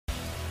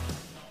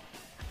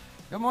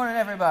Good morning,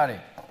 everybody.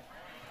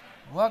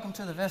 Welcome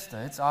to the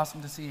Vista. It's awesome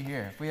to see you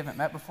here. If we haven't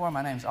met before,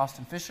 my name is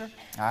Austin Fisher.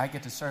 I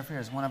get to serve here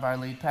as one of our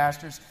lead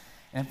pastors.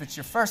 And if it's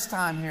your first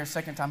time here,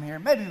 second time here,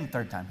 maybe even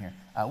third time here,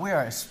 we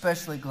are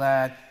especially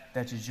glad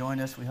that you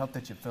joined us. We hope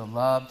that you feel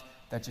loved,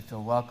 that you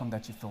feel welcome,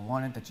 that you feel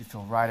wanted, that you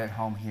feel right at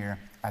home here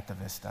at the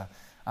Vista.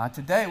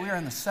 Today, we are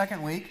in the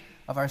second week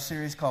of our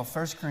series called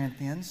 1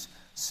 Corinthians,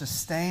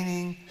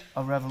 Sustaining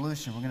a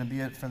Revolution. We're going to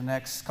be it for the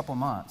next couple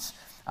months.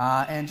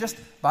 And just,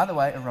 by the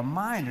way, a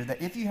reminder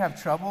that if you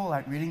have trouble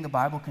like reading the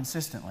Bible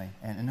consistently,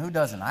 and who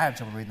doesn't? I have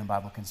trouble reading the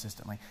Bible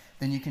consistently,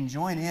 then you can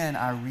join in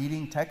our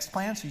reading text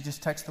plan. So you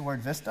just text the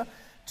word VISTA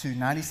to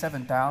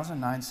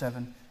 97000,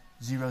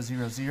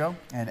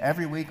 and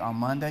every week on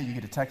Monday you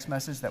get a text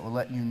message that will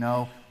let you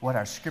know what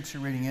our scripture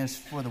reading is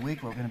for the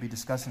week, what we're going to be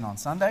discussing on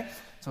Sunday.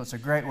 So it's a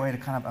great way to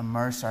kind of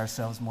immerse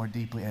ourselves more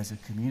deeply as a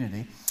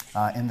community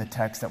in the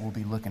text that we'll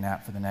be looking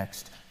at for the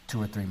next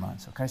 2 or 3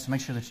 months. Okay, so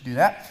make sure that you do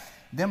that.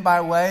 Then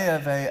by way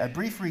of a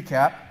brief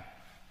recap,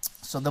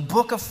 so the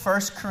book of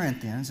 1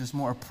 Corinthians is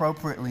more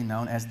appropriately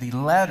known as the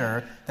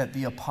letter that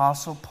the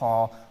Apostle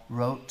Paul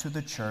wrote to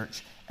the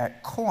church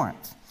at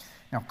Corinth.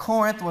 Now,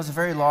 Corinth was a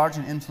very large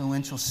and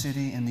influential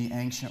city in the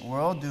ancient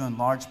world, due in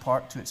large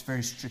part to its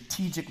very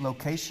strategic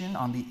location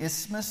on the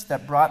isthmus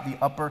that brought the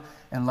upper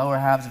and lower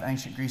halves of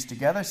ancient Greece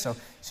together. So,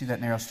 see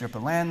that narrow strip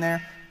of land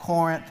there?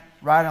 Corinth,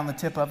 right on the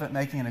tip of it,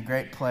 making it a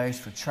great place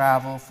for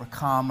travel, for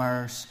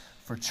commerce,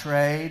 for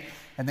trade.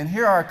 And then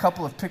here are a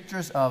couple of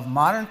pictures of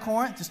modern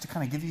Corinth, just to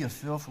kind of give you a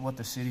feel for what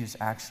the city is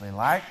actually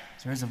like.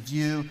 So here's a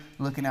view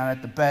looking out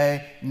at the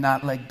bay,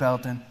 not Lake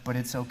Belton, but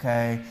it's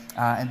okay.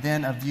 And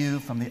then a view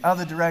from the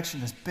other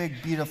direction, this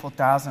big, beautiful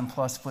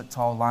 1,000+ foot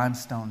tall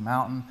limestone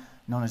mountain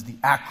known as the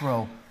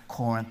Acro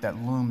Corinth that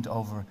loomed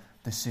over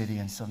the city.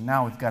 And so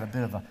now we've got a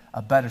bit of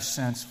a better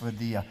sense for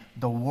the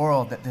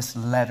world that this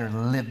letter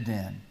lived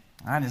in.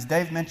 All right, as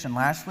Dave mentioned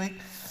last week,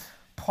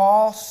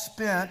 Paul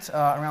spent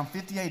around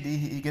 50 AD,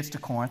 he gets to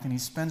Corinth, and he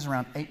spends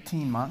around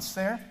 18 months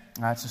there.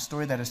 It's a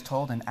story that is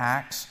told in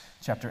Acts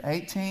chapter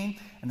 18.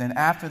 And then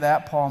after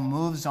that, Paul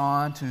moves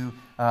on to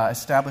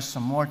establish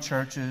some more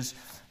churches.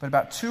 But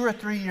about 2 or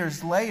 3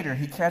 years later,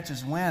 he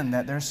catches wind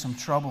that there's some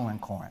trouble in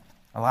Corinth,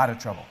 a lot of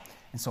trouble.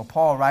 And so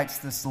Paul writes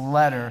this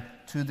letter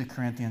to the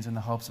Corinthians in the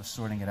hopes of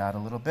sorting it out a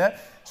little bit.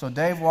 So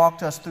Dave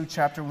walked us through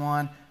chapter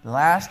 1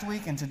 last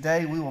week, and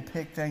today we will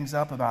pick things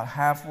up about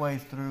halfway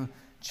through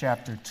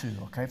chapter 2,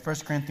 okay? 1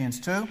 Corinthians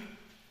 2.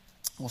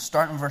 We'll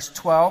start in verse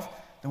 12,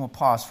 then we'll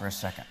pause for a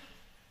second.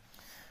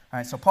 All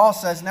right, so Paul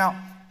says, "Now,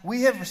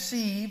 we have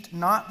received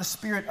not the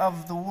spirit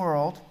of the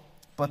world,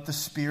 but the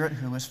Spirit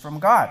who is from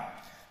God,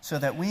 so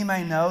that we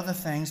may know the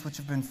things which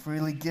have been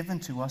freely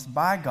given to us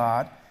by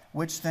God,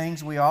 which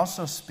things we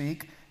also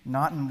speak,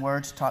 not in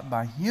words taught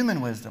by human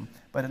wisdom,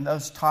 but in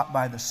those taught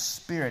by the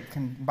Spirit,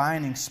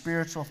 combining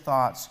spiritual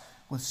thoughts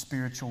with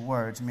spiritual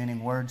words,"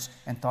 meaning words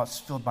and thoughts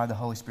filled by the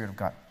Holy Spirit of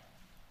God.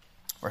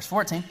 Verse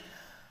 14,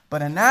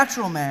 "But a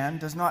natural man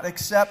does not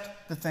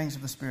accept the things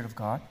of the Spirit of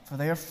God, for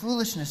they are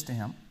foolishness to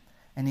him,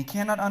 and he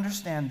cannot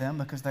understand them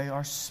because they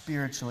are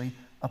spiritually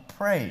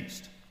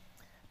appraised.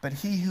 But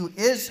he who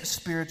is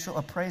spiritual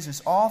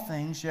appraises all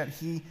things, yet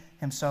he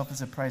himself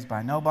is appraised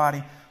by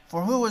nobody.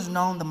 For who has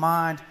known the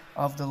mind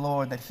of the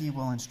Lord that he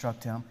will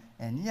instruct him?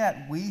 And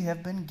yet we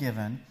have been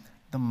given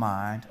the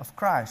mind of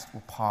Christ."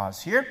 We'll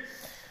pause here.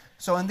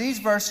 So in these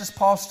verses,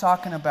 Paul's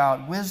talking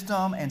about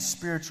wisdom and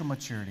spiritual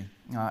maturity.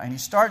 And he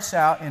starts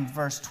out in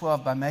verse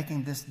 12 by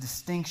making this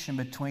distinction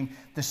between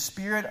the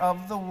spirit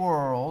of the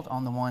world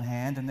on the one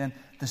hand, and then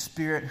the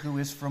Spirit who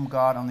is from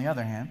God on the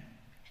other hand.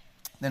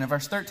 Then in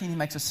verse 13, he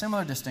makes a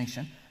similar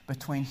distinction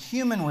between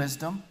human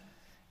wisdom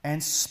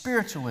and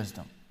spiritual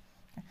wisdom.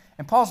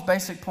 And Paul's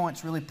basic point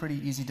is really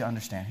pretty easy to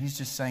understand. He's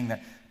just saying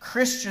that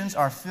Christians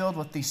are filled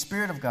with the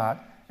Spirit of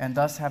God and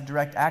thus have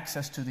direct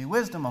access to the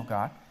wisdom of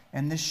God.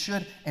 And this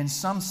should, in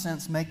some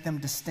sense, make them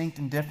distinct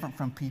and different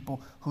from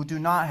people who do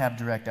not have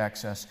direct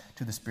access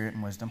to the Spirit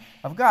and wisdom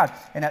of God.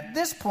 And at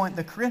this point,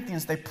 the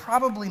Corinthians, they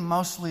probably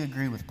mostly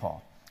agree with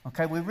Paul.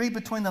 Okay, we read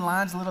between the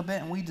lines a little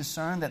bit, and we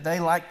discern that they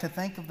like to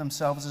think of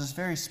themselves as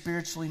very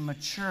spiritually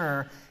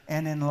mature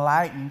and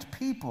enlightened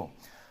people.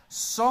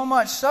 So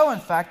much so, in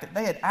fact, that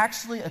they had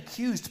actually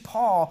accused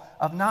Paul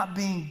of not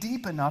being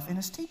deep enough in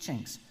his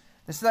teachings.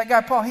 They said, "That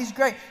guy Paul, he's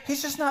great.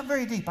 He's just not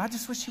very deep. I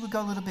just wish he would go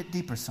a little bit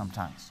deeper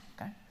sometimes."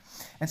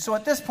 And so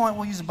at this point,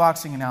 we'll use a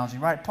boxing analogy,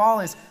 right? Paul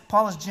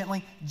has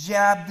gently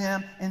jabbed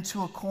them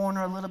into a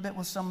corner a little bit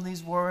with some of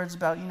these words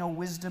about,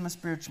 wisdom and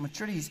spiritual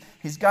maturity.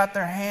 He's got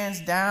their hands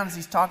down as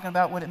he's talking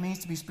about what it means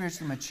to be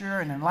spiritually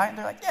mature and enlightened.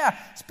 They're like, "Yeah,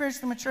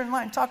 spiritually mature and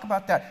enlightened. Talk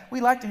about that. We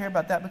like to hear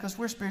about that because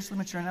we're spiritually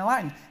mature and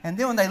enlightened." And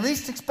then when they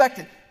least expect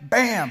it,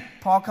 bam,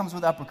 Paul comes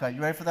with uppercut.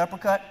 You ready for the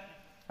uppercut?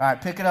 All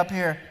right, pick it up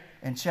here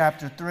in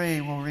chapter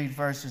 3. We'll read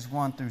verses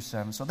 1 through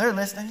 7. So they're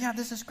listening. "Yeah,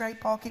 this is great,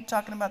 Paul. Keep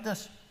talking about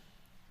this."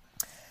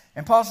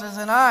 And Paul says,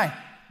 "And I,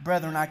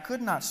 brethren, I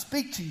could not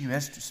speak to you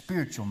as to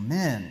spiritual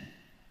men,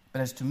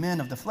 but as to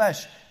men of the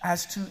flesh,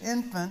 as to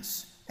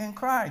infants in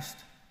Christ.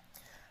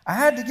 I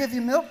had to give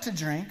you milk to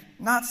drink,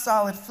 not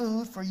solid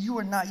food, for you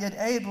were not yet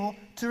able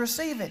to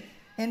receive it.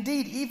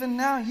 Indeed, even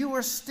now you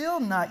are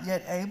still not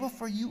yet able,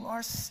 for you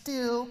are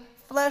still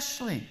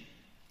fleshly.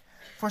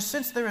 For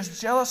since there is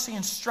jealousy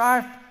and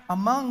strife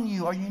among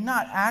you, are you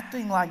not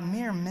acting like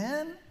mere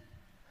men?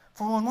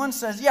 For when one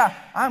says, yeah,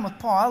 I'm with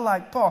Paul, I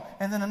like Paul,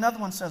 and then another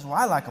one says, well,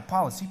 I like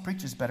Apollos, he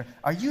preaches better.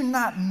 Are you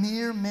not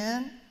mere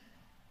men?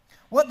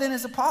 What then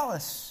is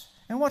Apollos?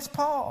 And what's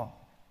Paul?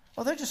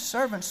 Well, they're just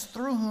servants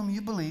through whom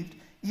you believed,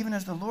 even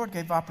as the Lord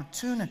gave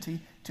opportunity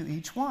to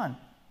each one.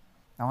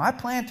 Now I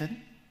planted,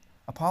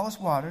 Apollos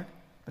watered,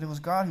 but it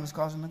was God who was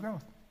causing the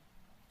growth.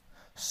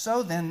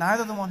 So then,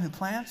 neither the one who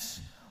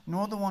plants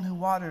nor the one who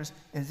waters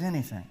is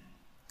anything,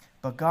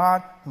 but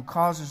God who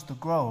causes the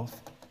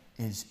growth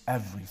is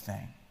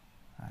everything.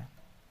 All right?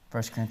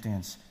 1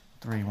 Corinthians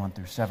 3, 1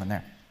 through 7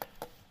 there.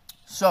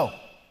 So,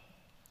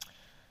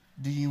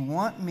 do you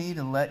want me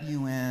to let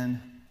you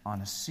in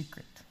on a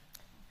secret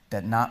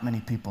that not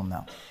many people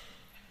know?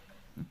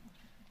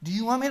 Do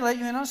you want me to let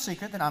you in on a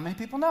secret that not many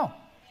people know?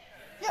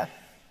 Yeah,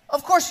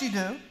 of course you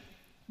do,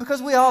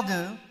 because we all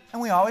do, and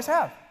we always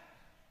have.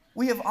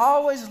 We have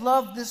always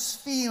loved this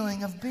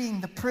feeling of being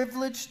the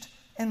privileged,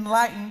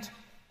 enlightened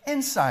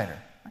insider.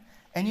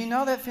 And you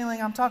know that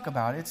feeling I'm talking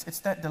about. It's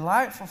that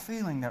delightful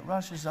feeling that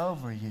rushes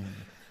over you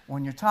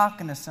when you're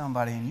talking to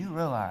somebody and you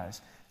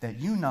realize that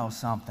you know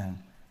something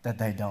that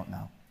they don't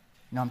know.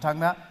 You know what I'm talking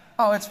about?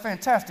 Oh, it's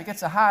fantastic.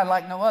 It's a high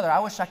like no other. I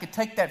wish I could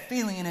take that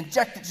feeling and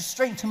inject it just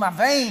straight into my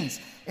veins.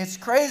 It's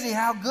crazy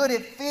how good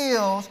it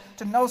feels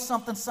to know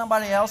something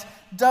somebody else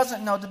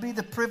doesn't know, to be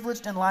the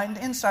privileged, enlightened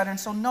insider. And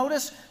so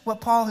notice what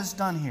Paul has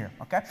done here,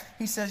 okay?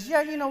 He says,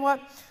 yeah, you know what?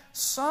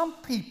 Some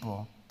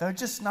people, they're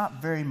just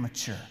not very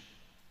mature.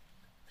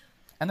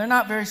 And they're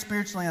not very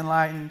spiritually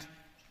enlightened.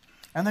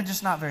 And they're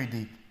just not very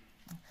deep.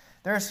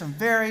 There are some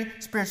very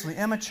spiritually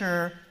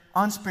immature,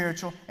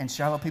 unspiritual, and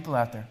shallow people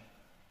out there.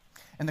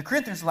 And the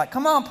Corinthians are like,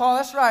 come on, Paul,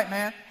 that's right,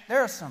 man.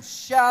 There are some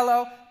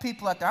shallow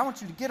people out there. I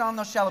want you to get on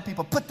those shallow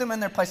people, put them in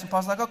their place. And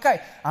Paul's like,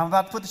 okay, I'm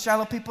about to put the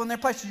shallow people in their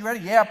place. Are you ready?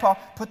 Yeah, Paul,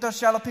 put those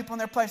shallow people in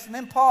their place. And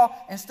then Paul,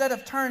 instead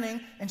of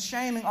turning and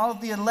shaming all of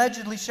the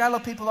allegedly shallow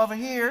people over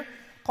here,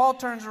 Paul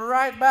turns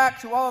right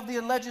back to all of the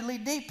allegedly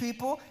deep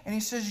people, and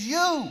he says,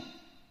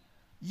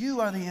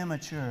 you are the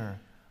immature,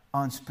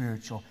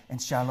 unspiritual,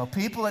 and shallow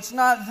people. It's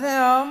not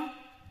them,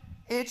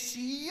 it's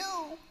you.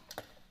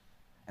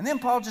 And then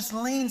Paul just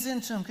leans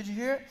into him. Could you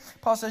hear it?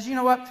 Paul says, you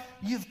know what?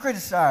 You've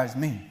criticized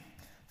me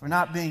for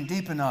not being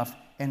deep enough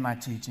in my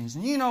teachings.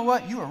 And you know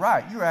what? You were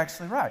right. You were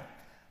actually right.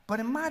 But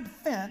in my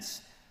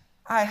defense,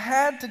 I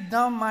had to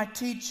dumb my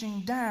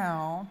teaching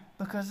down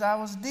because I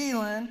was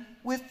dealing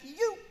with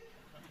you.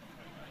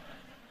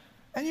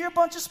 And you're a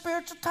bunch of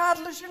spiritual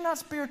toddlers. You're not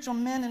spiritual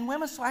men and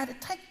women. So I had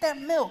to take that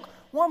milk,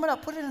 warm it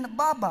up, put it in a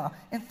baba,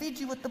 and feed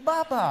you with the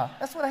baba.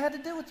 That's what I had to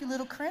do with you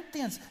little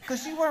Corinthians,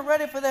 because you weren't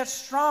ready for that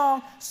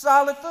strong,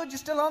 solid food. You're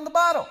still on the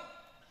bottle.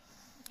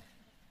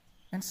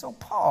 And so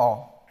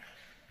Paul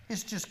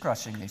is just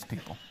crushing these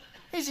people.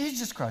 He's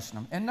just crushing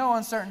them. In no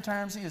uncertain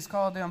terms, he has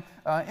called them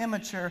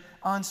immature,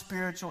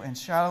 unspiritual, and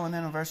shallow. And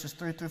then in verses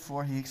 3 through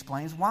 4, he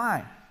explains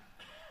why.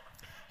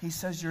 He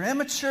says, you're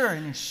immature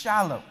and you're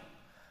shallow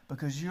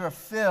because you are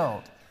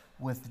filled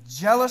with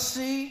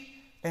jealousy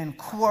and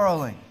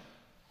quarreling.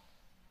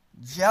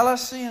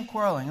 Jealousy and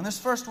quarreling. And this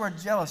first word,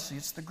 jealousy,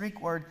 it's the Greek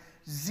word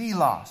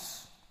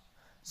zelos.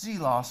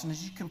 Zelos. And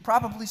as you can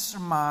probably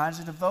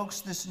surmise, it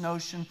evokes this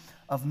notion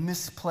of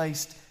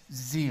misplaced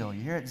zeal.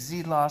 You hear it?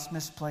 Zelos,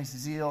 misplaced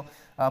zeal.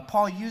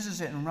 Paul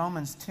uses it in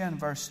Romans 10,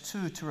 verse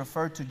 2, to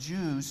refer to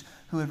Jews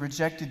who had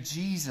rejected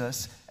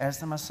Jesus as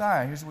the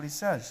Messiah. Here's what he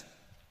says.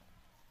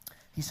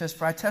 He says,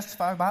 for I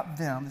testify about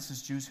them, this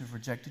is Jews who have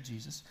rejected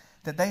Jesus,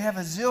 that they have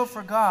a zeal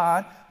for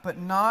God, but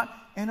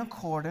not in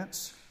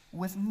accordance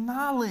with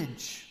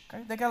knowledge.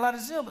 Okay? They got a lot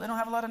of zeal, but they don't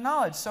have a lot of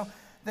knowledge. So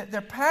they're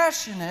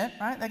passionate,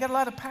 right? They got a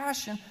lot of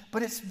passion,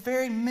 but it's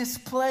very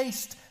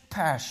misplaced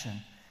passion.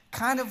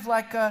 Kind of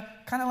like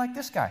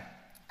this guy.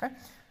 Okay?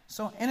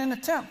 So in an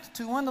attempt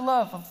to win the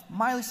love of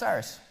Miley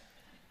Cyrus,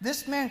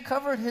 this man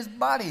covered his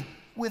body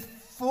with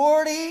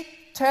 40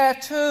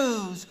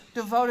 tattoos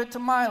devoted to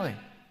Miley.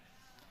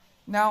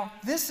 Now,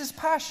 this is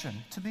passion,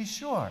 to be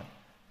sure.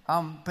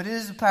 But it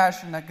is a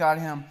passion that got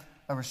him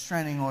a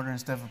restraining order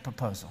instead of a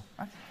proposal.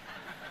 Right?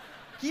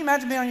 Can you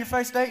imagine being on your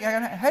first date?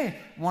 Hey,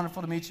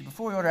 wonderful to meet you.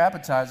 Before we order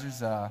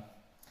appetizers,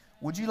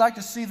 would you like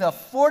to see the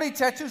 40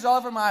 tattoos all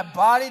over my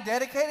body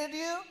dedicated to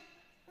you?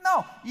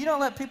 No, you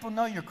don't let people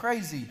know you're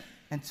crazy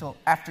until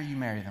after you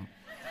marry them.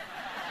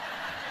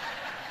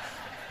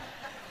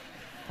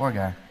 Poor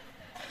guy.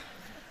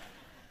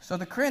 So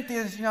the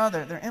Corinthians,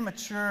 they're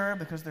immature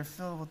because they're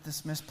filled with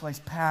this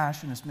misplaced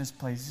passion, this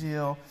misplaced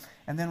zeal.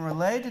 And then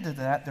related to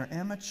that, they're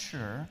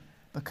immature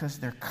because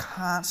they're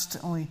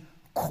constantly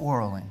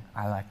quarreling.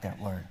 I like that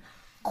word.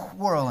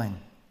 Quarreling.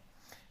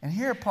 And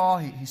here Paul,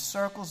 he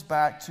circles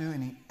back to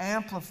and he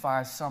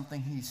amplifies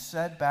something he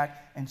said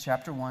back in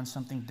chapter 1,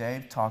 something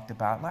Dave talked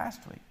about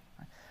last week.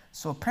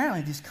 So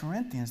apparently these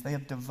Corinthians, they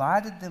have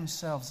divided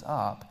themselves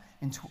up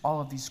into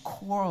all of these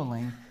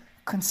quarreling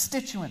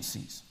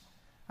constituencies.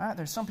 All right?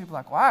 There's some people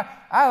like, well,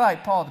 I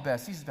like Paul the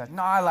best. He's the best.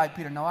 No, I like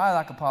Peter. No, I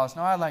like Apollos.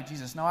 No, I like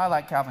Jesus. No, I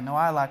like Calvin. No,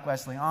 I like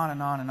Wesley. On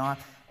and on and on.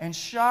 And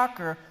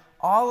shocker,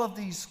 all of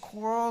these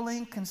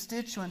quarreling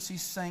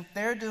constituencies think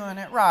they're doing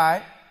it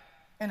right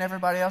and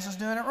everybody else is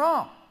doing it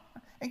wrong.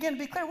 Again, to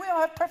be clear, we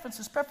all have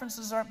preferences.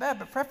 Preferences aren't bad,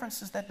 but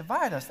preferences that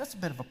divide us, that's a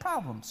bit of a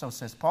problem, so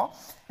says Paul.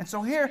 And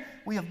so here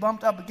we have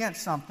bumped up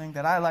against something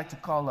that I like to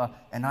call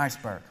an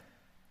iceberg.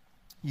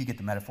 You get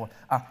the metaphor.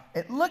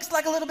 It looks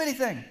like a little bitty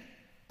thing,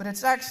 but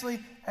it's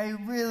actually a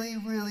really,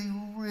 really,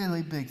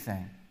 really big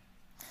thing.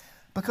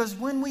 Because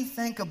when we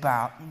think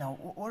about,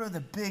 what are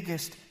the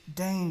biggest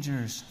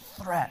dangers,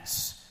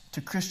 threats to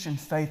Christian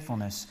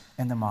faithfulness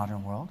in the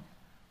modern world,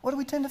 what do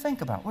we tend to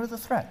think about? What are the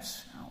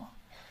threats?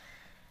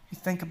 You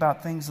think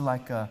about things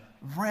like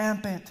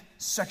rampant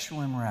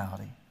sexual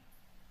immorality.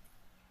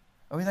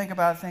 Or we think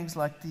about things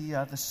like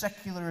the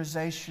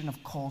secularization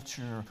of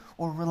culture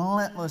or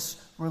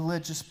relentless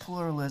religious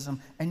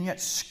pluralism. And yet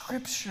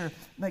Scripture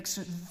makes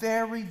it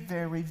very,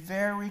 very,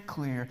 very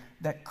clear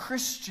that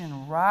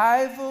Christian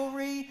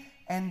rivalry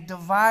and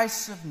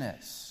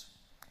divisiveness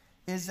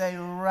is a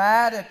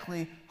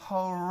radically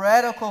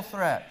heretical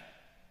threat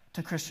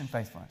to Christian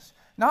faithfulness.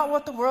 Not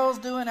what the world's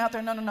doing out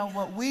there. No.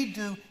 What we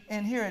do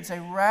in here, it's a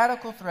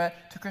radical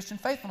threat to Christian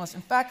faithfulness.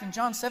 In fact, in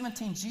John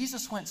 17,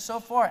 Jesus went so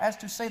far as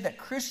to say that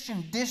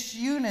Christian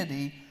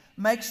disunity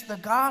makes the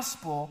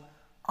gospel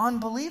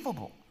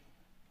unbelievable.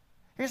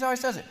 Here's how he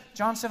says it.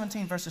 John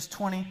 17, verses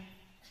 20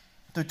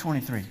 through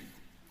 23.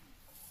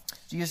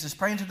 Jesus is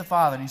praying to the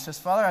Father, and he says,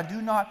 Father, I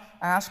do not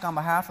ask on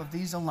behalf of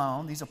these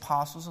alone, these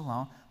apostles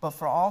alone, but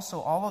for also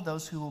all of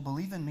those who will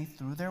believe in me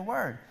through their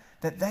word,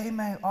 that they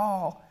may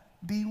all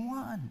be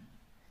one.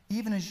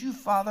 Even as you,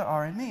 Father,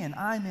 are in me, and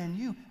I'm in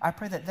you, I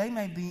pray that they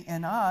may be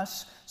in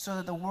us, so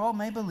that the world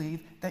may believe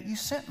that you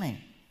sent me.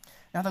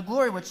 Now the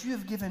glory which you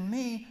have given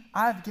me,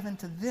 I have given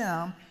to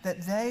them,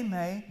 that they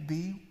may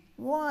be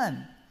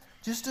one.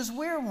 Just as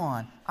we're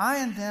one, I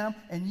and them,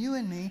 and you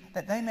and me,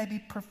 that they may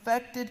be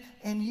perfected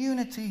in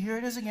unity, here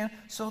it is again,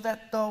 so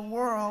that the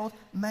world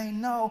may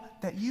know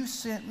that you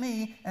sent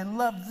me and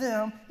loved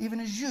them, even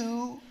as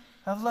you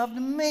have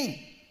loved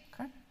me.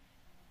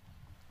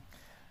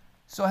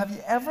 So have you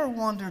ever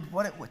wondered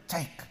what it would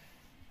take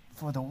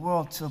for the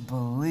world to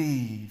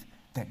believe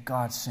that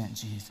God sent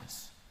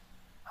Jesus?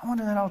 I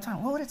wonder that all the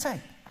time. What would it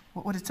take?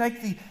 What would it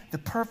take the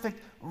perfect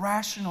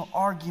rational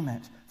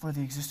argument for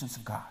the existence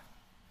of God?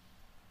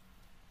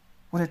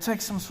 Would it take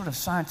some sort of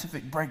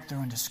scientific breakthrough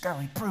and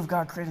discovery, prove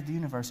God created the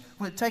universe?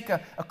 Would it take a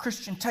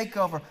Christian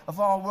takeover of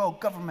all world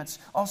governments,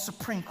 all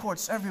supreme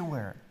courts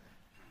everywhere?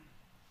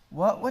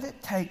 What would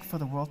it take for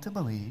the world to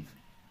believe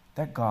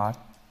that God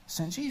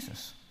sent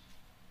Jesus?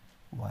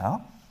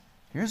 Well,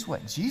 here's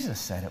what Jesus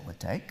said it would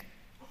take.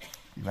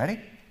 You ready?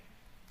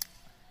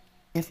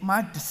 If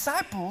my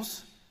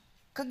disciples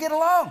could get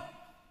along,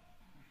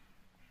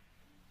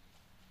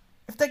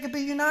 if they could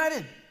be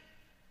united,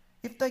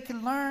 if they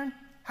could learn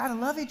how to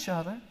love each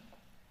other,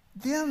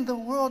 then the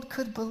world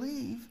could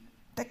believe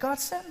that God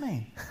sent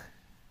me.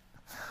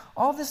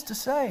 All this to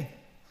say,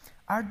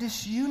 our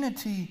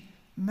disunity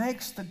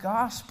makes the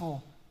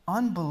gospel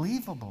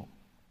unbelievable.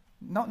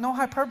 No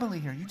hyperbole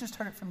here. You just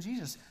heard it from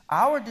Jesus.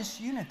 Our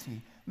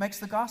disunity makes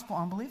the gospel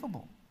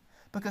unbelievable.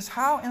 Because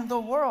how in the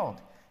world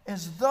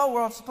is the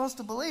world supposed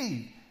to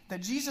believe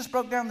that Jesus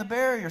broke down the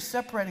barrier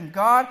separating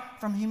God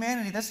from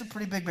humanity? That's a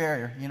pretty big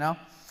barrier,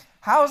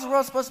 How is the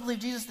world supposed to believe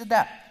Jesus did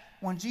that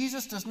when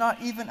Jesus does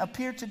not even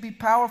appear to be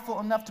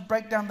powerful enough to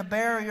break down the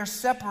barrier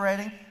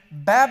separating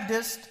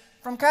Baptists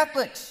from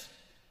Catholics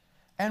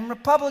and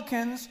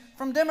Republicans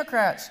from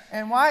Democrats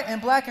and white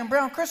and black and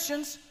brown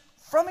Christians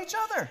from each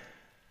other?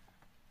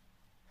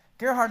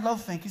 Gerhard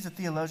Loefink, he's a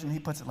theologian, he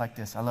puts it like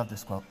this. I love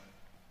this quote.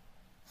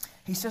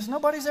 He says,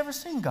 nobody's ever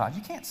seen God.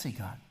 You can't see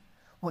God.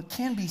 What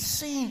can be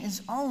seen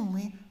is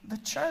only the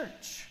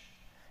church.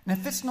 And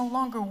if it's no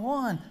longer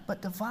one,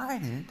 but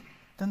divided,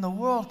 then the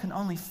world can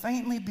only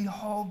faintly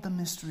behold the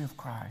mystery of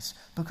Christ,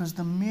 because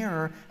the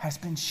mirror has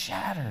been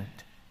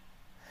shattered.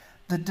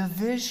 The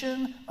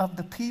division of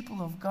the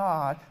people of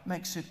God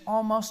makes it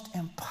almost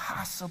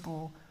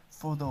impossible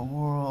for the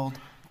world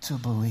to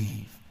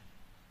believe.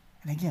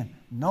 And again,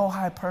 no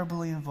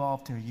hyperbole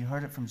involved here. You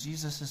heard it from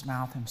Jesus'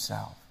 mouth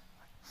himself.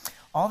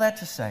 All that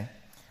to say,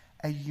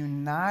 a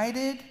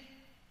united,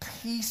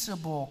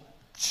 peaceable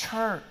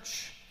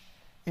church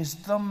is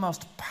the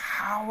most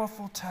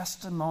powerful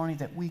testimony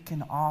that we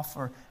can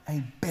offer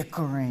a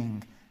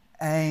bickering,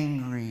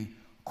 angry,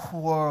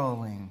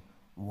 quarreling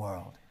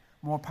world.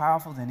 More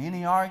powerful than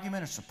any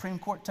argument or Supreme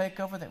Court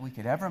takeover that we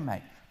could ever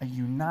make. A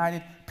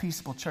united,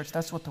 peaceable church.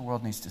 That's what the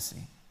world needs to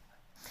see.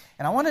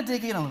 And I want to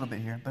dig in a little bit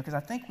here because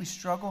I think we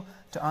struggle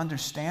to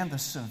understand the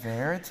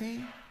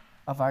severity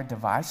of our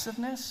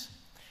divisiveness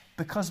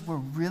because we're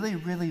really,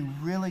 really,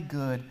 really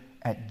good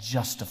at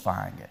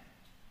justifying it.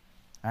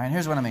 All right,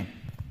 here's what I mean.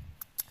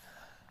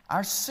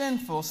 Our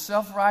sinful,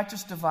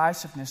 self-righteous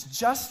divisiveness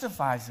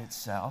justifies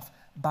itself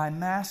by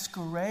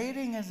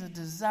masquerading as a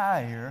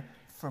desire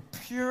for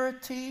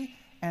purity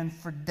and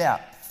for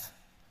depth.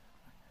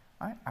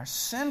 Right? Our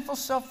sinful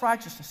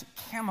self-righteousness, it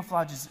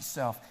camouflages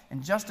itself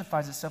and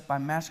justifies itself by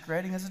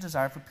masquerading as a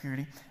desire for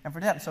purity and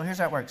for depth. So here's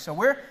how it works. So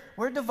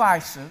we're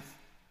divisive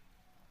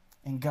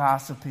and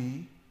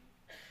gossipy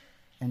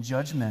and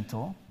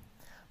judgmental,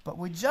 but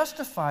we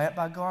justify it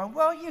by going,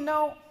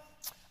 well,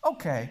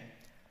 okay,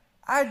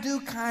 I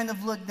do kind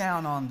of look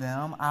down on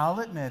them, I'll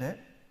admit it,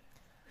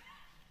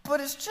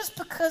 but it's just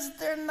because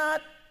they're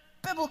not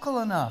biblical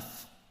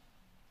enough,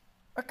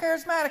 or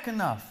charismatic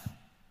enough,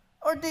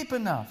 or deep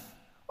enough,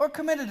 or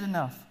committed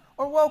enough,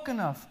 or woke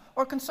enough,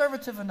 or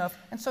conservative enough.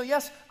 And so,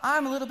 yes,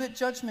 I'm a little bit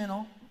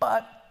judgmental,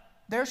 but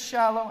they're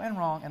shallow and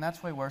wrong, and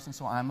that's way worse, and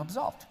so I'm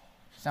absolved.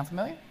 Sound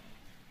familiar?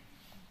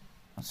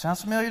 That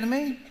sounds familiar to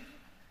me.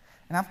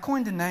 And I've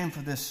coined a name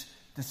for this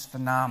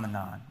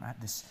phenomenon, right?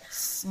 This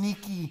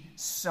sneaky,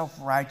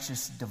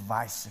 self-righteous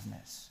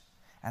divisiveness.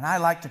 And I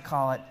like to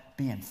call it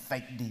being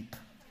fake deep.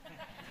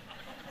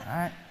 All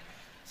right?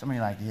 Some of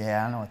you are like,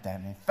 yeah, I know what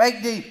that means.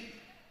 Fake deep.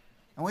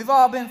 And we've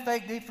all been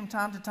fake deep from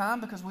time to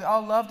time because we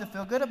all love to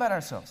feel good about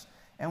ourselves.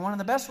 And one of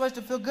the best ways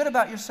to feel good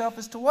about yourself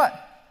is to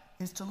what?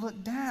 Is to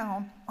look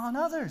down on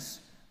others.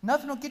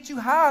 Nothing will get you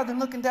higher than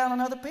looking down on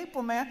other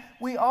people, man.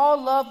 We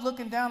all love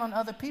looking down on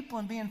other people,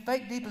 and being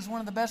fake deep is one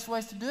of the best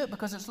ways to do it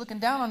because it's looking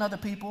down on other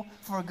people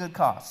for a good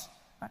cause.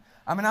 Right?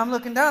 I mean, I'm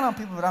looking down on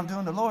people, but I'm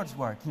doing the Lord's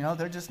work.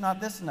 They're just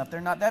not this enough.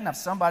 They're not that enough.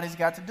 Somebody's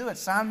got to do it.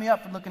 Sign me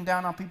up for looking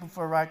down on people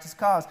for a righteous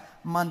cause.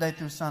 Monday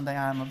through Sunday,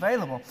 I am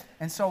available.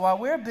 And so while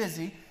we're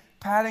busy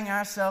patting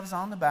ourselves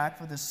on the back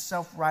for this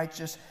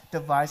self-righteous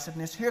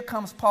divisiveness, here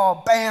comes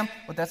Paul, bam,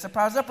 with that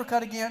surprise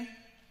uppercut again.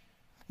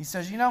 He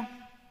says,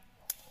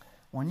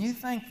 when you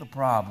think the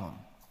problem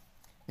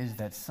is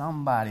that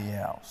somebody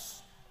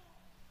else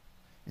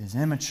is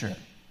immature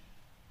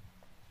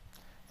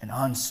and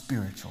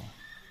unspiritual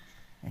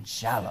and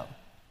shallow,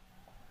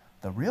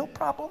 the real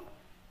problem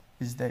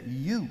is that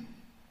you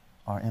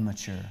are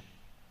immature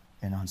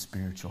and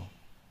unspiritual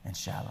and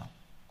shallow.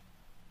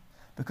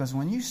 Because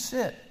when you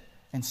sit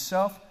in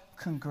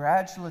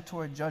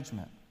self-congratulatory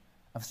judgment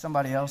of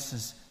somebody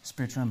else's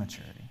spiritual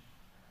immaturity,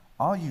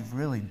 all you've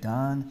really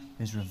done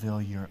is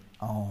reveal your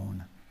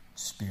own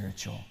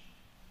spiritual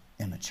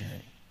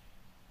immaturity.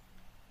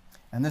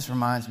 And this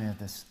reminds me of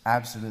this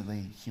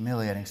absolutely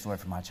humiliating story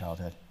from my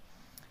childhood.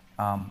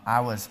 I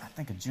was, I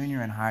think, a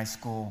junior in high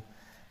school,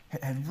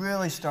 had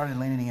really started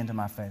leaning into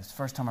my faith. It's the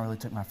first time I really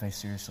took my faith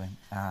seriously.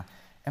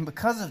 And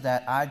because of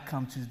that, I'd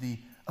come to the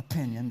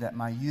opinion that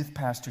my youth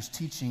pastor's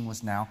teaching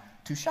was now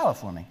too shallow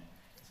for me.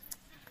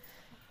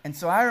 And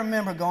so I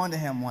remember going to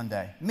him one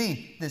day,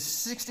 me, this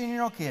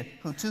 16-year-old kid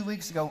who 2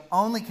 weeks ago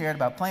only cared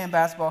about playing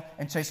basketball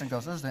and chasing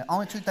ghosts. Those are the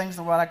only two things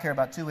in the world I care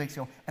about 2 weeks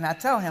ago. And I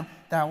tell him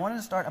that I wanted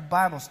to start a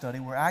Bible study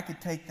where I could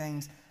take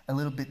things a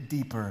little bit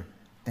deeper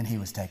than he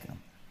was taking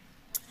them.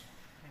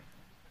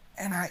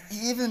 And I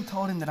even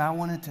told him that I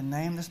wanted to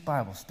name this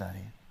Bible study,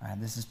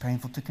 this is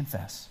painful to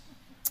confess,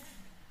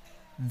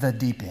 The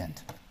Deep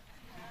End.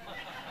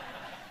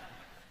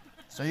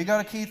 So you go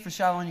to Keith for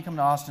shallow and you come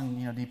to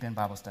Austin, Deep End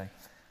Bible study.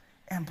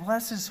 And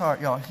bless his heart,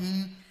 y'all,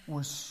 he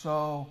was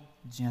so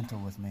gentle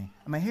with me.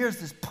 I mean, here's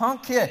this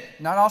punk kid.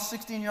 Not all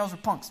 16-year-olds are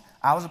punks.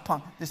 I was a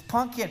punk. This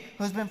punk kid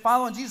who's been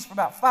following Jesus for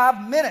about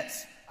 5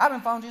 minutes. I've been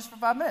following Jesus for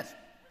 5 minutes.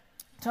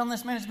 Telling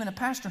this man who's been a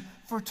pastor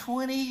for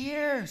 20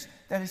 years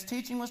that his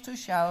teaching was too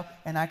shallow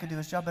and I could do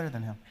his job better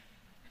than him.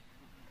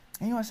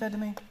 And you know what he said to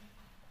me? He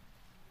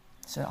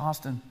said,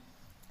 Austin,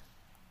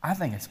 I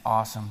think it's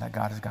awesome that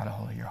God has got a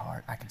hold of your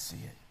heart. I can see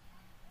it.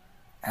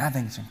 And I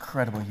think it's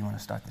incredible you want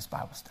to start this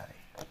Bible study.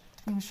 He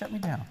didn't even shut me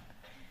down.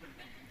 He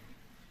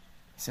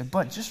said,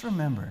 but just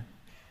remember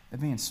that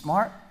being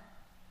smart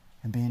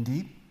and being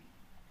deep,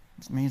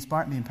 being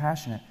smart and being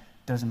passionate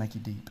doesn't make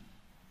you deep.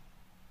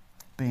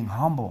 Being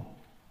humble,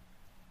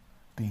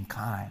 being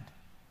kind,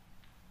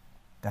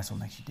 that's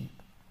what makes you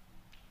deep.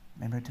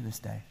 Remember it to this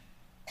day.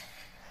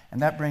 And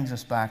that brings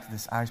us back to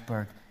this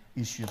iceberg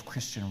issue of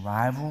Christian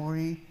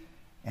rivalry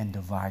and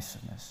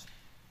divisiveness.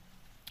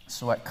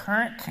 So at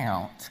current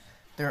count,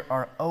 there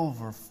are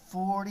over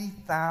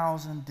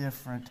 40,000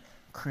 different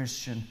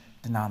Christian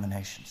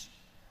denominations.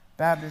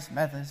 Baptist,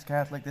 Methodist,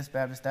 Catholic, this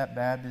Baptist, that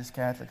Baptist,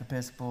 Catholic,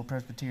 Episcopal,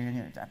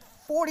 Presbyterian,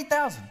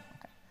 40,000.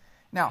 Okay.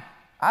 Now,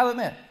 I'll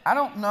admit, I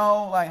don't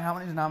know how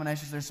many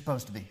denominations there's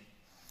supposed to be.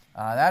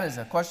 That is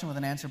a question with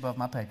an answer above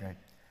my pay grade.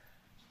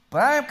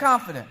 But I am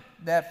confident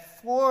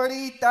that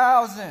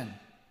 40,000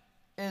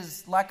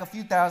 is like a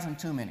few thousand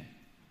too many.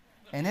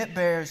 And it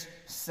bears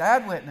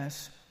sad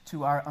witness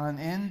to our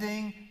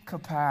unending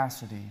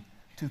capacity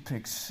to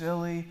pick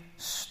silly,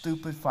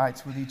 stupid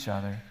fights with each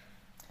other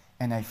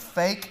and a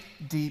fake,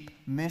 deep,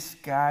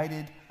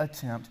 misguided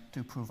attempt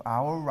to prove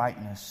our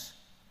rightness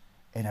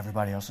and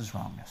everybody else's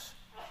wrongness.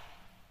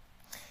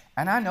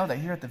 And I know that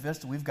here at the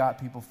Vista, we've got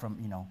people from,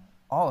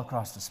 all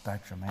across the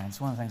spectrum, man. It's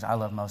one of the things I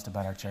love most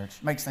about our church.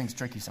 It makes things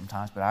tricky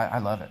sometimes, but I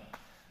love it.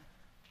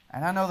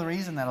 And I know the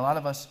reason that a lot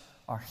of us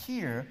are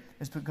here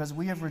is because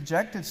we have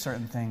rejected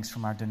certain things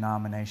from our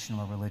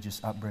denominational or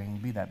religious upbringing,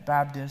 be that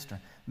Baptist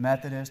or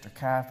Methodist or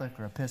Catholic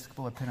or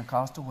Episcopal or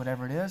Pentecostal,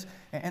 whatever it is.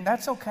 And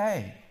that's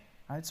okay.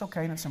 Right? It's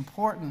okay, and it's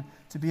important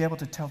to be able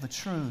to tell the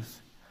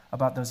truth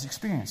about those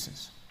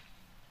experiences.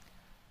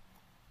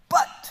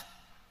 But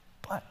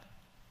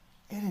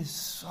it is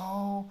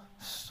so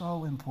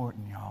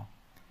important, y'all,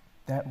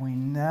 that we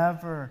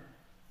never,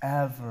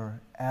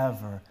 ever,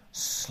 ever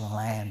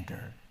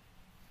slander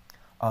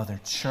other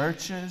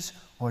churches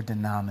or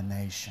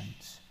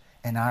denominations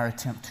in our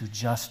attempt to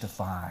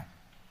justify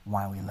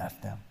why we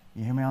left them.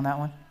 You hear me on that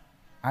one?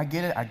 I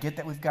get it. I get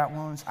that we've got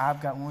wounds. I've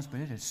got wounds.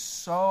 But it is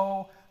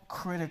so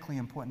critically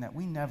important that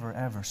we never,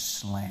 ever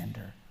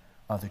slander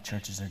other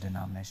churches or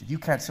denominations. You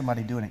catch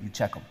somebody doing it, you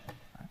check them.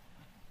 Right?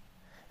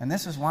 And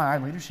this is why our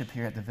leadership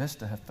here at the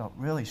Vista have felt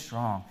really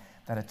strong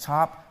that a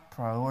top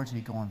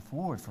priority going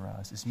forward for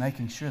us is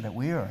making sure that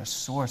we are a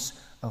source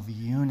of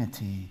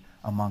unity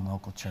among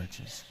local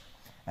churches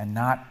and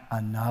not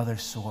another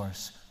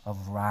source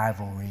of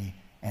rivalry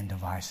and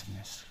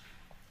divisiveness.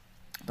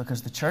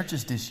 Because the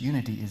church's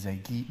disunity is a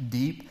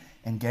deep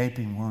and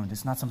gaping wound.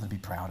 It's not something to be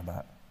proud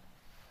about.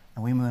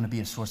 And we want to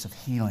be a source of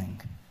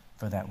healing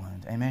for that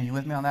wound. Amen? You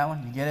with me on that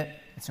one? You get it?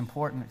 It's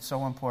important. It's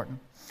so important.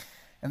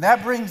 And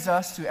that brings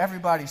us to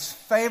everybody's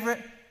favorite,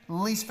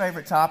 least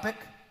favorite topic,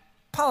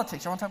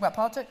 politics. You want to talk about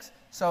politics?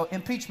 So,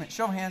 impeachment.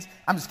 Show of hands.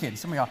 I'm just kidding.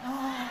 Some of y'all.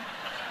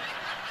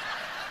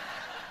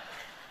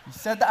 You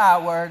said the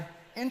I word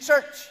in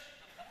church.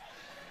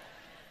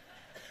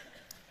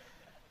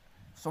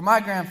 So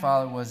my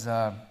grandfather was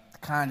the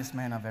kindest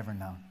man I've ever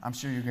known. I'm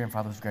sure your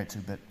grandfather was great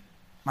too, but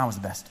mine was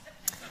the best.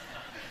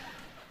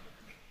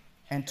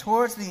 And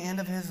towards the end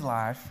of his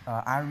life,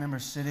 I remember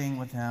sitting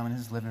with him in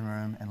his living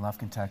room in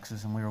Lufkin,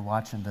 Texas, and we were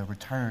watching the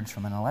returns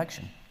from an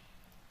election.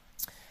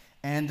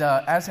 And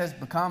as has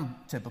become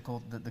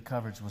typical, the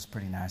coverage was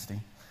pretty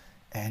nasty.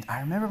 And I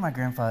remember my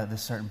grandfather at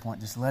this certain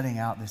point just letting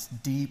out this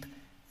deep,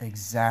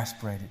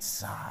 exasperated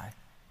sigh.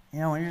 You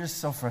know, when you're just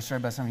so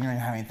frustrated by something, you don't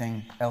even have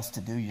anything else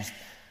to do, you just...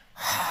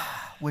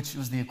 which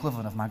was the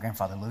equivalent of my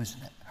grandfather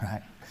losing it,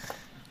 right?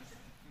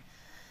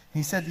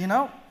 He said, you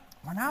know,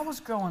 when I was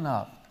growing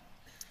up,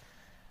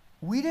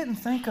 we didn't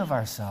think of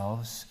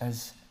ourselves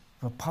as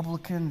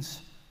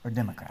Republicans or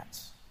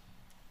Democrats.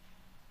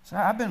 So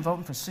I've been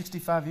voting for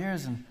 65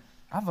 years, and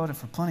I voted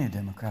for plenty of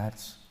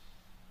Democrats,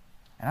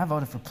 and I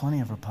voted for plenty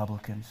of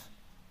Republicans.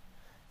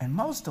 And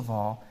most of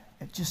all,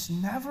 it just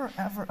never,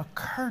 ever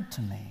occurred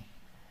to me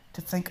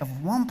to think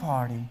of one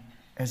party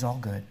as all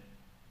good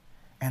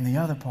and the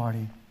other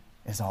party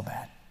is all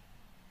bad.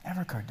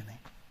 Never occurred to me.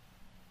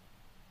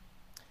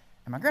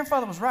 And my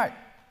grandfather was right.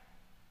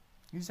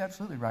 He was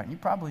absolutely right, and you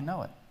probably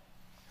know it.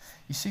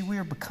 You see, we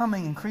are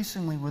becoming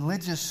increasingly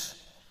religious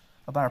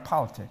about our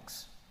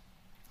politics,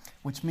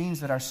 which means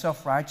that our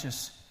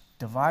self-righteous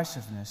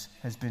divisiveness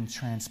has been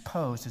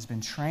transposed, has been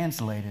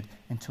translated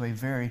into a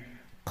very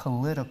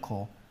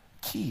political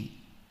key.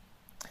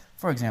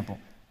 For example,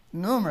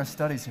 numerous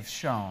studies have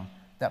shown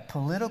that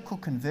political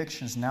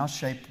convictions now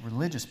shape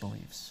religious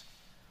beliefs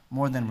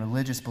more than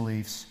religious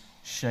beliefs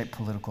shape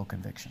political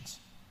convictions.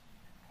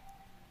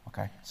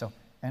 Okay? So,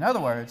 in other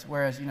words,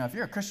 whereas, you know, if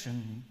you're a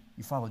Christian,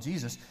 you follow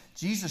Jesus,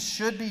 Jesus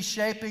should be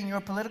shaping your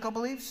political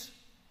beliefs.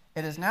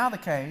 It is now the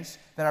case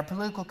that our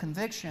political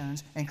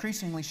convictions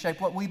increasingly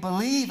shape what we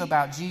believe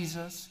about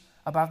Jesus,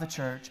 about the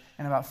church,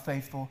 and about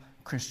faithful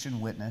Christian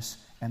witness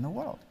in the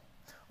world.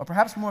 Or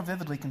perhaps more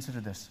vividly,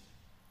 consider this.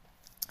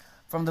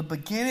 From the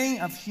beginning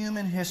of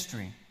human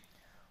history,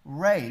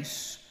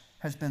 race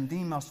has been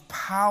the most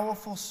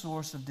powerful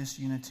source of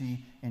disunity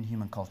in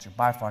human culture.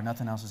 By far,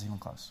 nothing else is even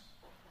close.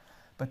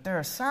 But there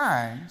are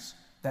signs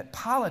that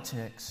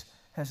politics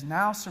has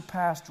now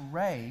surpassed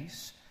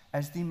race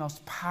as the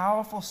most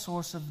powerful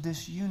source of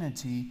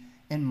disunity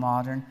in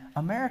modern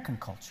American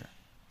culture.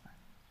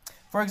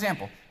 For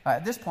example,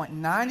 at this point,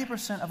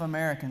 90% of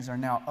Americans are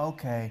now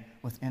okay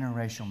with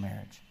interracial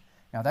marriage.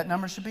 Now, that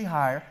number should be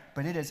higher,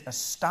 but it is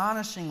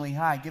astonishingly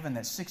high given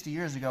that 60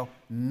 years ago,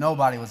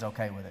 nobody was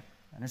okay with it.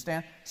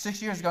 Understand?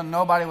 60 years ago,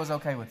 nobody was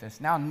okay with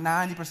this. Now,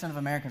 90% of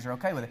Americans are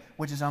okay with it,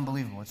 which is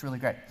unbelievable. It's really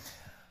great.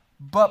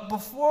 But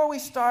before we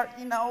start,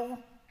 you know,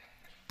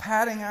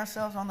 patting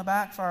ourselves on the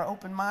back for our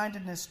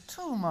open-mindedness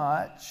too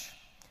much,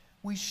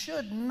 we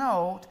should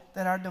note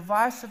that our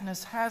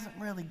divisiveness hasn't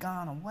really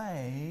gone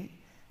away.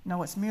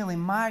 No, it's merely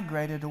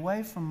migrated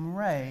away from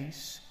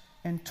race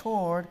and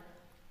toward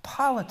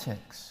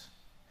politics.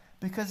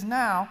 Because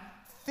now,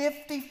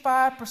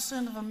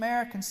 55% of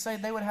Americans say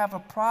they would have a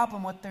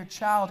problem with their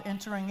child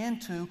entering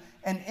into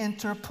an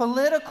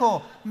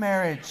interpolitical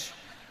marriage.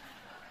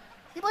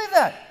 You believe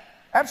that?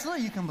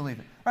 Absolutely, you can believe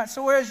it. Right?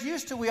 So whereas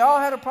used to we all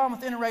had a problem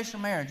with interracial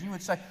marriage, you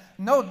would say,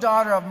 no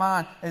daughter of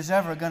mine is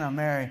ever going to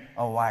marry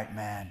a white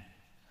man.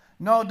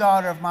 No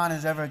daughter of mine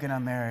is ever going to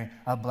marry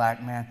a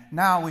black man.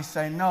 Now we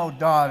say, no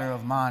daughter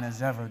of mine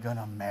is ever going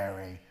to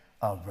marry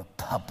a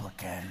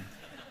Republican.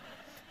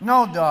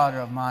 No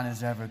daughter of mine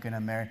is ever going to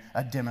marry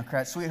a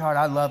Democrat. Sweetheart,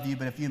 I love you,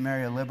 but if you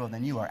marry a liberal,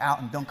 then you are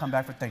out and don't come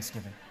back for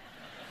Thanksgiving.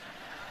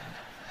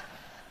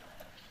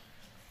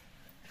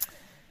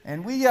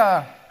 And we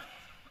have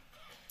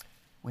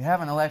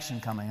an election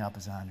coming up,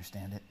 as I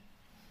understand it,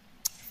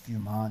 a few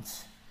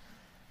months.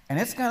 And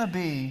it's going to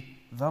be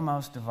the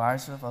most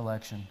divisive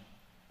election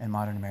in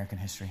modern American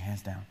history,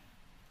 hands down.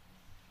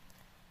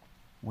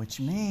 Which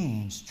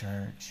means,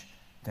 church,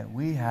 that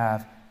we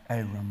have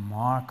a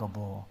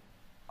remarkable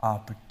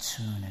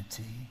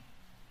opportunity,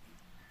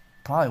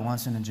 probably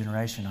once in a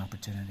generation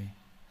opportunity,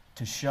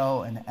 to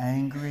show an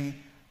angry,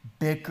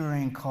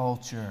 bickering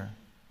culture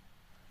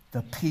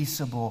the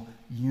peaceable,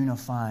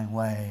 unifying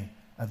way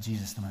of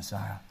Jesus the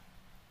Messiah.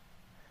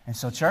 And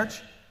so,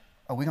 church,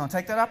 are we going to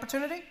take that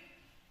opportunity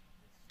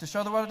to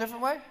show the world a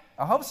different way?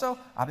 I hope so.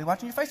 I'll be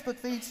watching your Facebook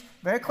feeds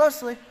very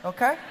closely,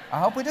 okay? I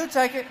hope we do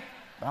take it,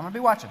 but I'm going to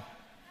be watching.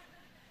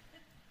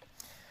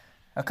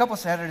 A couple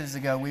Saturdays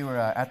ago, we were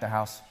at the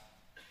house,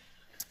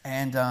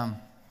 and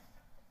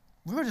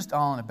we were just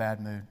all in a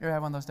bad mood. You ever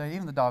have one of those days?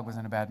 Even the dog was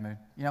in a bad mood.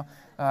 You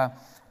know,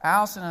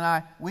 Allison and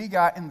I, we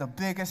got in the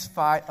biggest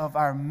fight of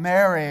our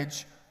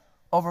marriage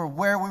over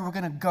where we were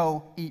going to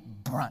go eat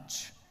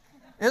brunch.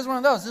 It was one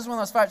of those. This is one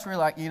of those fights where you're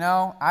like, you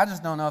know, I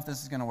just don't know if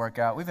this is going to work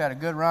out. We've had a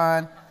good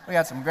run. We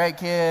got some great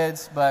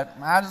kids, but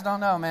I just don't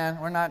know, man.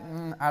 We're not,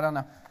 I don't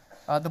know.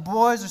 The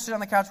boys are sitting on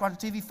the couch watching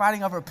TV,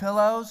 fighting over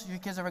pillows. Your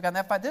kids ever gotten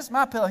that fight? This is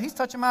my pillow. He's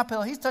touching my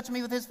pillow. He's touching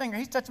me with his finger.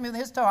 He's touching me with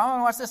his toe. I want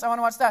to watch this. I want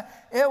to watch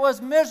that. It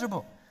was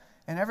miserable.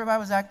 And everybody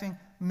was acting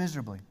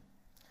miserably.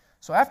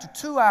 So after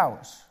 2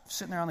 hours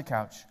sitting there on the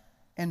couch,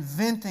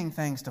 inventing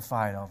things to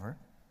fight over,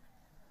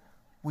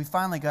 we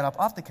finally got up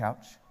off the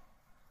couch,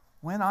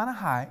 went on a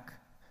hike,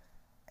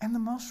 and the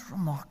most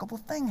remarkable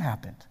thing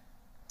happened.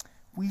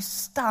 We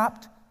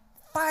stopped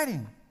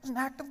fighting. It was an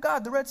act of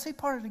God. The Red Sea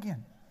parted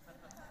again.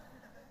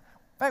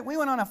 In fact, we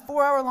went on a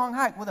 4-hour-long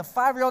hike with a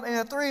 5-year-old and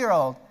a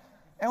 3-year-old,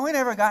 and we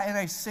never got in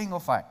a single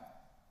fight.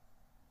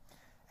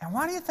 And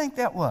why do you think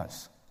that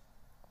was?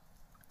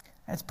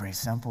 That's pretty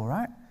simple,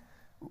 right?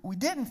 We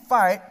didn't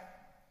fight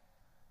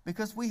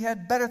because we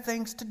had better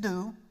things to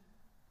do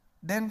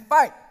than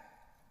fight.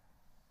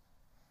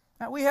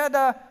 Now, we had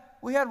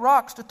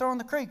rocks to throw in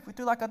the creek. We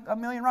threw like a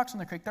million rocks in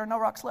the creek. There are no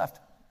rocks left.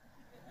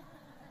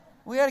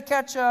 We had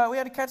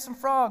to catch some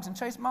frogs and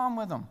chase Mom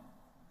with them.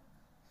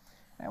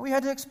 And we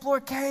had to explore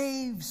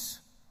caves.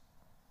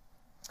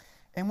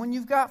 And when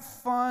you've got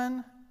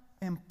fun,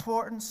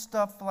 important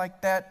stuff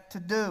like that to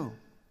do,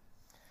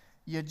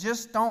 you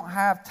just don't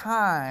have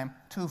time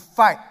to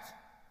fight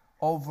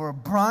over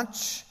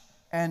brunch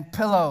and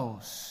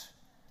pillows.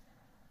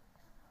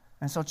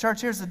 And so, church,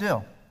 here's the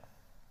deal.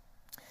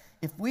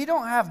 If we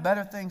don't have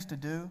better things to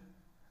do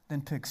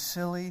than pick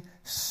silly,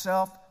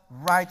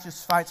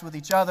 self-righteous fights with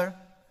each other,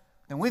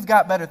 then we've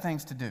got better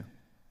things to do.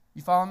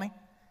 You follow me?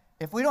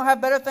 If we don't have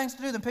better things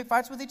to do than pick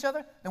fights with each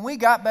other, then we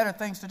got better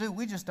things to do.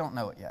 We just don't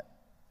know it yet.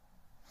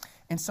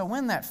 And so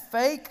when that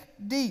fake,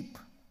 deep,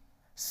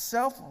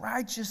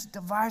 self-righteous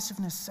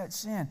divisiveness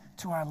sets in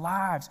to our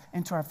lives,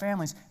 into our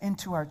families,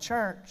 into our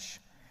church,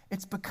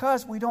 it's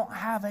because we don't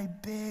have a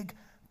big,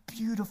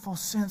 beautiful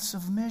sense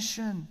of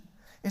mission.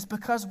 It's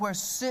because we're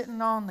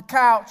sitting on the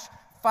couch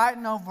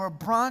fighting over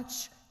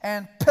brunch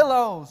and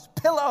pillows,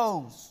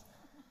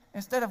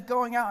 instead of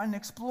going out and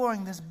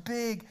exploring this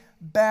big,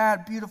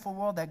 bad, beautiful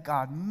world that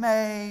God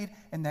made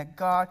and that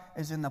God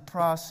is in the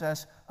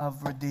process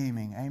of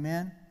redeeming.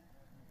 Amen?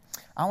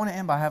 I want to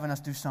end by having us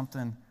do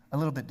something a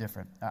little bit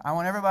different. I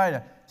want everybody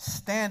to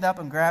stand up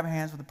and grab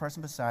hands with the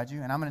person beside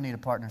you, and I'm going to need a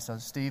partner. So,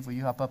 Steve, will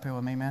you hop up here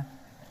with me, man?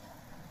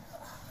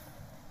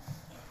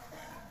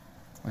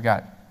 We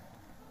got it.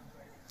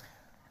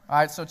 All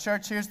right, so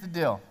church, here's the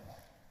deal.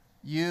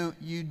 You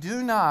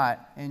do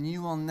not and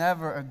you will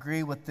never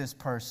agree with this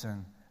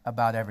person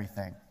about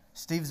everything.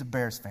 Steve's a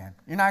Bears fan.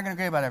 You're not going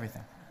to agree about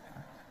everything.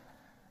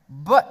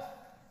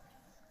 But,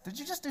 did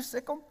you just do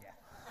sickle? Yeah.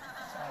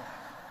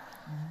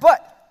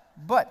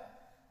 But,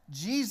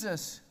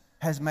 Jesus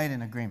has made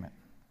an agreement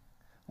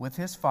with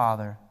his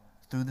Father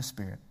through the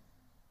Spirit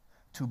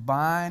to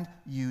bind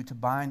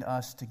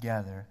us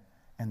together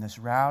in this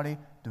rowdy,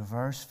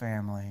 diverse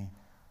family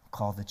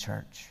called the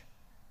church.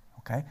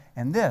 Okay?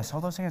 And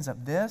hold those hands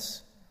up.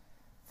 This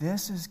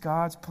is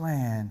God's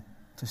plan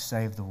to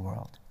save the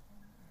world.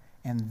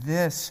 And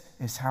this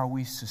is how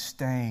we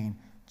sustain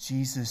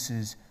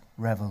Jesus'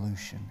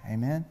 revolution.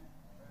 Amen?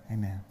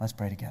 Amen. Let's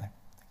pray together.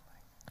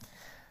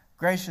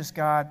 Gracious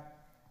God,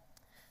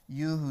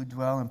 you who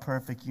dwell in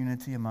perfect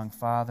unity among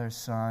Father,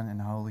 Son,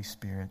 and Holy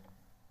Spirit,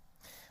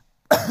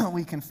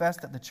 we confess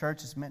that the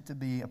church is meant to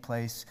be a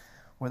place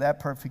where that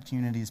perfect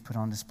unity is put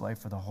on display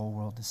for the whole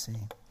world to see.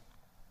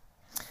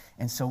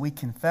 And so we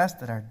confess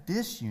that our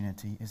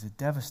disunity is a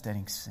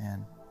devastating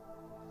sin.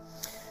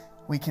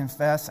 We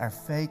confess our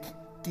fake,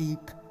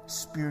 deep,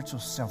 spiritual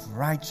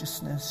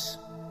self-righteousness,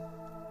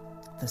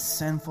 the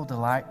sinful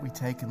delight we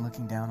take in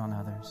looking down on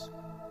others.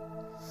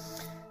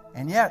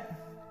 And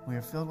yet, we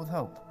are filled with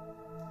hope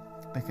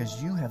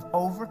because you have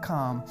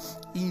overcome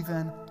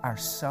even our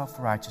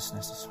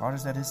self-righteousness, as hard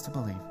as that is to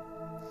believe.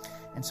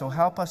 And so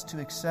help us to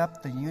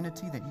accept the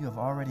unity that you have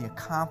already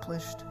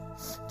accomplished,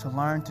 to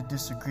learn to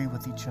disagree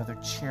with each other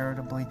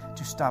charitably,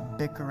 to stop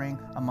bickering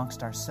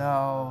amongst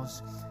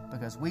ourselves,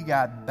 because we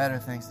got better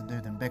things to do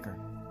than bicker.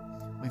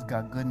 We've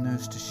got good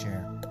news to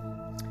share.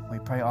 We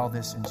pray all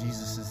this in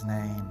Jesus'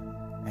 name.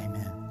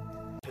 Amen.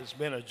 It's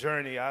been a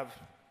journey. I've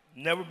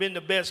never been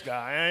the best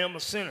guy. I am a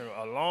sinner,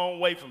 a long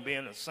way from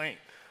being a saint,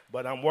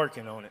 but I'm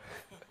working on it.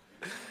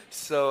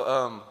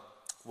 So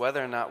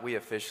whether or not we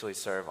officially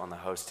serve on the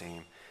host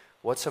team,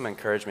 what's some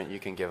encouragement you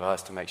can give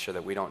us to make sure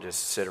that we don't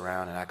just sit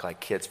around and act like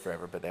kids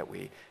forever, but that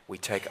we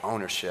take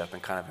ownership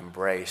and kind of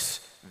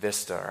embrace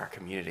Vista, our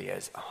community,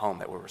 as a home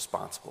that we're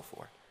responsible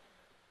for?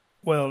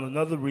 Well,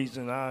 another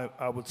reason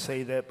I would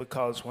say that,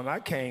 because when I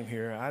came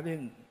here, I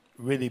didn't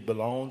really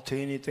belong to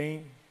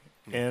anything.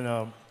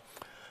 And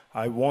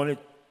I wanted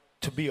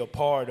to be a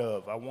part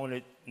of. I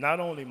wanted not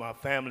only my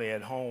family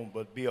at home,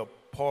 but be a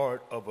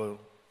part of a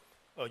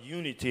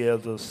unity,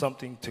 as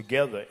something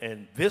together.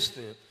 And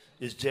Vista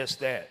is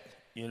just that.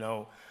 You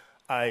know,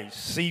 I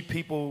see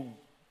people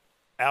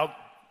out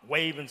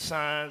waving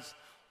signs,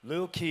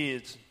 little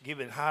kids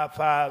giving high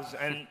fives,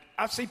 and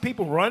I see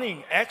people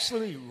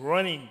actually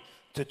running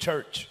to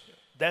church.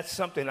 That's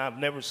something I've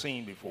never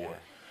seen before. Yeah.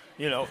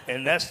 You know,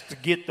 and that's to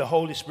get the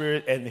Holy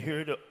Spirit and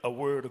hear a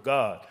word of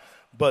God.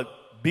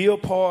 But be a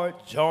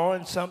part,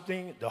 join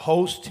something, the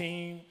host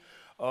team,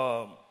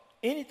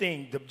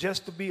 anything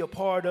just to be a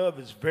part of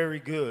is very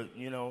good,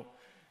 you know.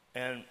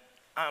 And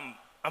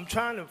I'm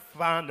trying to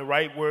find the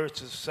right words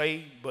to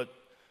say, but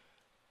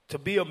to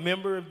be a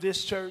member of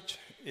this church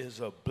is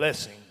a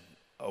blessing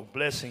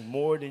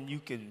more than you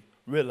can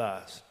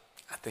realize.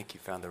 I think you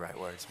found the right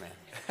words,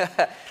 man.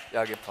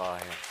 Y'all get Paul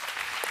here.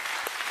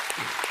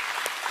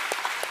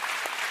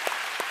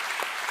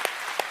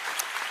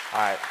 All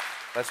right,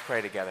 let's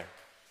pray together.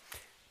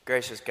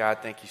 Gracious God,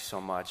 thank you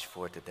so much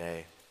for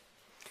today.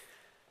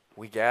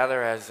 We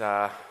gather as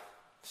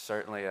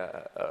certainly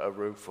a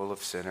room full of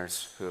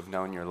sinners who have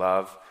known your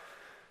love.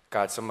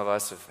 God, some of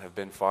us have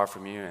been far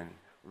from you and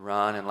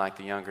run, and like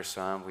the younger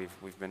son,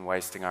 we've been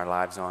wasting our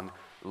lives on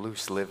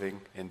loose living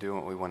and doing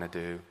what we want to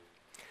do.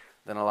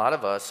 Then a lot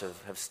of us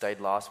have stayed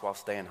lost while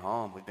staying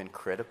home. We've been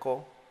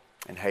critical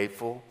and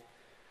hateful,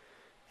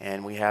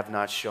 and we have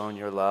not shown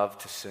your love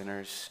to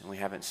sinners, and we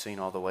haven't seen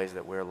all the ways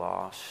that we're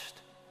lost.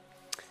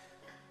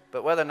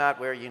 But whether or not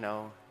we're,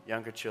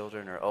 younger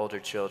children or older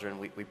children,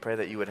 we pray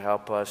that you would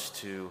help us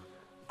to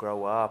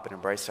grow up and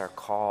embrace our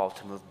call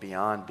to move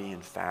beyond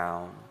being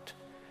found.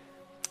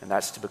 And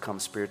that's to become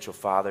spiritual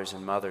fathers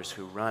and mothers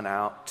who run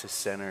out to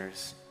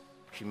sinners,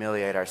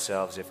 humiliate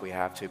ourselves if we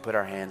have to, put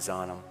our hands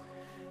on them,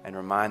 and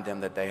remind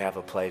them that they have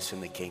a place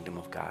in the kingdom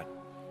of God.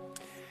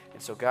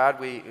 And so, God,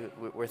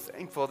 we're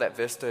thankful that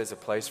Vista is a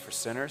place for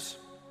sinners.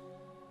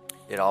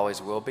 It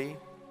always will be.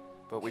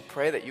 But we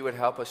pray that you would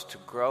help us to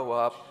grow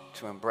up,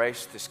 to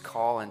embrace this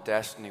call and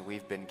destiny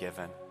we've been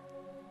given,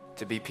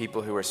 to be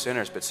people who are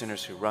sinners, but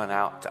sinners who run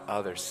out to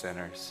other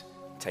sinners,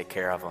 take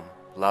care of them,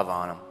 love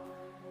on them.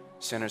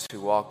 Sinners who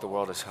walk the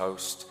world as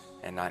host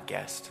and not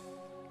guest.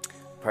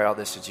 Pray all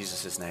this in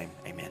Jesus' name.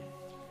 Amen.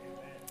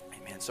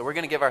 Amen. So we're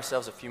going to give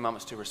ourselves a few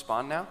moments to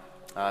respond now.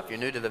 If you're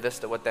new to the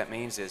Vista, what that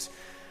means is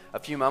a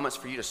few moments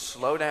for you to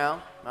slow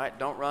down, right?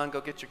 Don't run,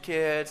 go get your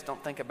kids.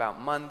 Don't think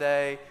about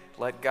Monday.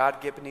 Let God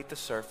get beneath the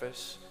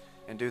surface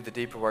and do the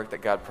deeper work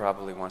that God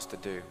probably wants to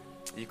do.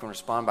 You can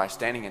respond by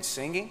standing and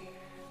singing,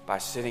 by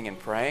sitting and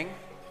praying.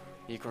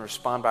 You can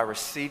respond by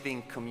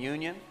receiving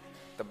communion,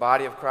 the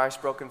body of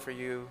Christ broken for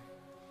you,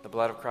 the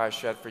blood of Christ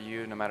shed for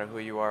you, no matter who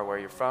you are, where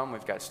you're from.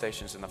 We've got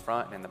stations in the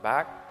front and in the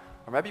back.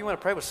 Or maybe you want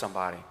to pray with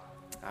somebody.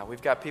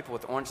 We've got people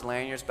with orange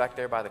lanyards back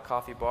there by the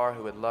coffee bar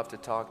who would love to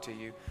talk to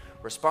you.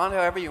 Respond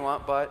however you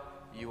want, but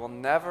you will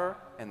never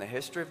in the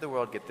history of the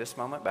world get this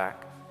moment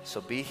back. So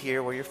be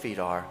here where your feet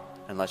are,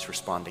 and let's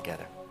respond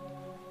together.